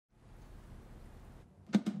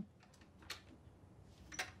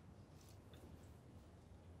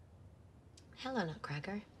Hello,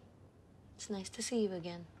 Nutcracker. It's nice to see you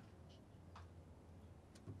again.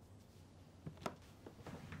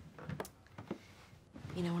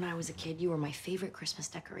 You know, when I was a kid, you were my favorite Christmas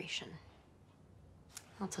decoration.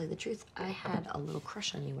 I'll tell you the truth, I had a little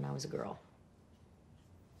crush on you when I was a girl.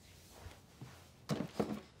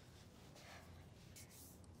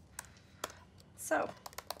 So,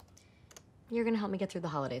 you're gonna help me get through the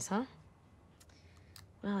holidays, huh?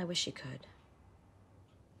 Well, I wish you could.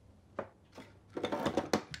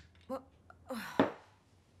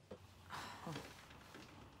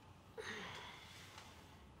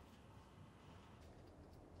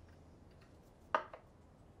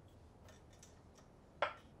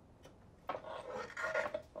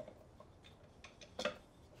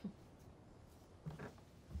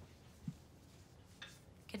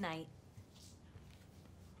 Good night.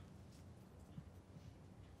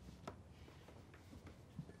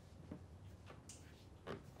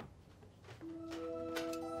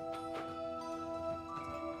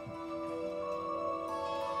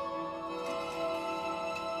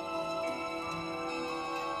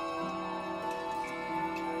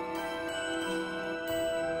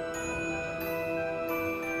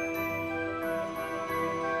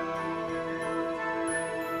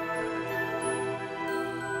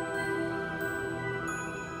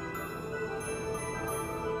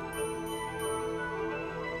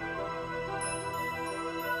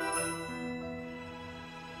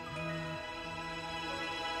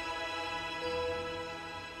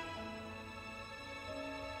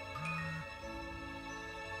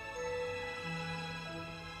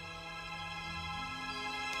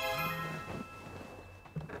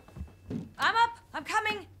 I'm up! I'm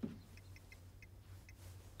coming!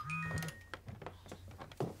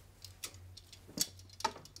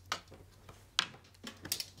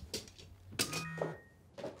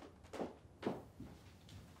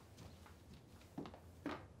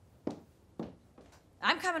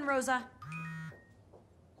 I'm coming, Rosa.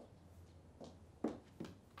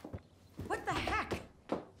 What the heck?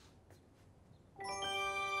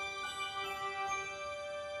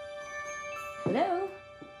 Hello?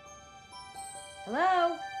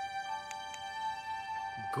 Hello?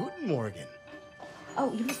 Guten Morgen.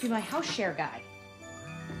 Oh, you must be my house share guy.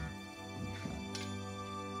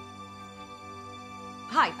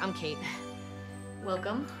 Hi, I'm Kate.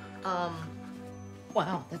 Welcome.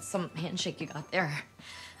 Wow, that's some handshake you got there.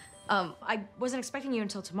 I wasn't expecting you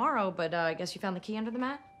until tomorrow, but I guess you found the key under the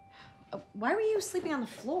mat? Why were you sleeping on the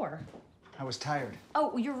floor? I was tired.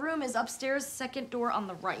 Oh, your room is upstairs, second door on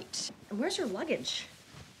the right. And where's your luggage?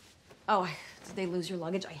 Oh, did they lose your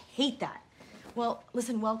luggage? I hate that. Well,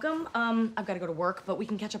 listen, welcome. I've got to go to work, but we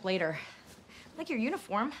can catch up later. I like your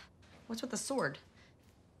uniform. What's with the sword?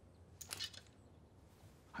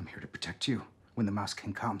 I'm here to protect you. When the Mouse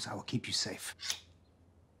King comes, I will keep you safe.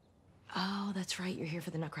 Oh, that's right. You're here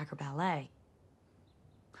for the Nutcracker Ballet.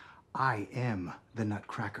 I am the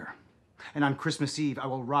Nutcracker. And on Christmas Eve, I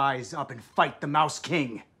will rise up and fight the Mouse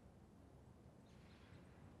King.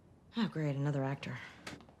 Oh, great. Another actor.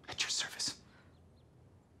 At your service.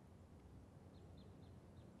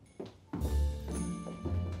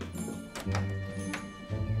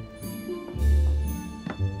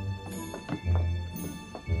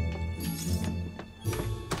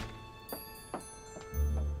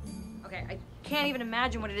 Okay, I can't even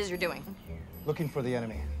imagine what it is you're doing. Looking for the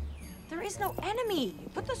enemy. There is no enemy.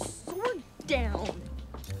 Put the sword down.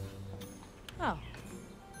 Oh.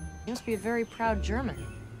 You must be a very proud German.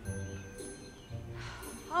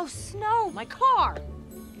 Oh, snow, my car.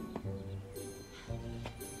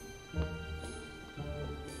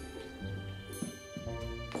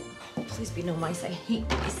 Please be no mice. I hate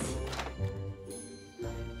mice.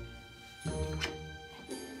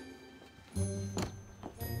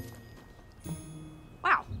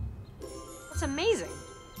 Wow. That's amazing.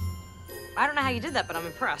 I don't know how you did that, but I'm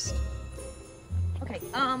impressed. Okay,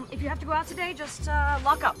 if you have to go out today, just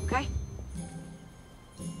lock up, okay?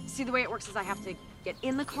 See, the way it works is I have to get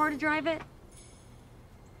in the car to drive it.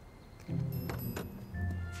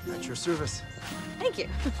 At your service. Thank you.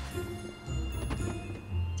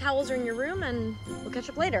 Towels are in your room, and we'll catch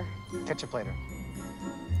up later. Catch up later.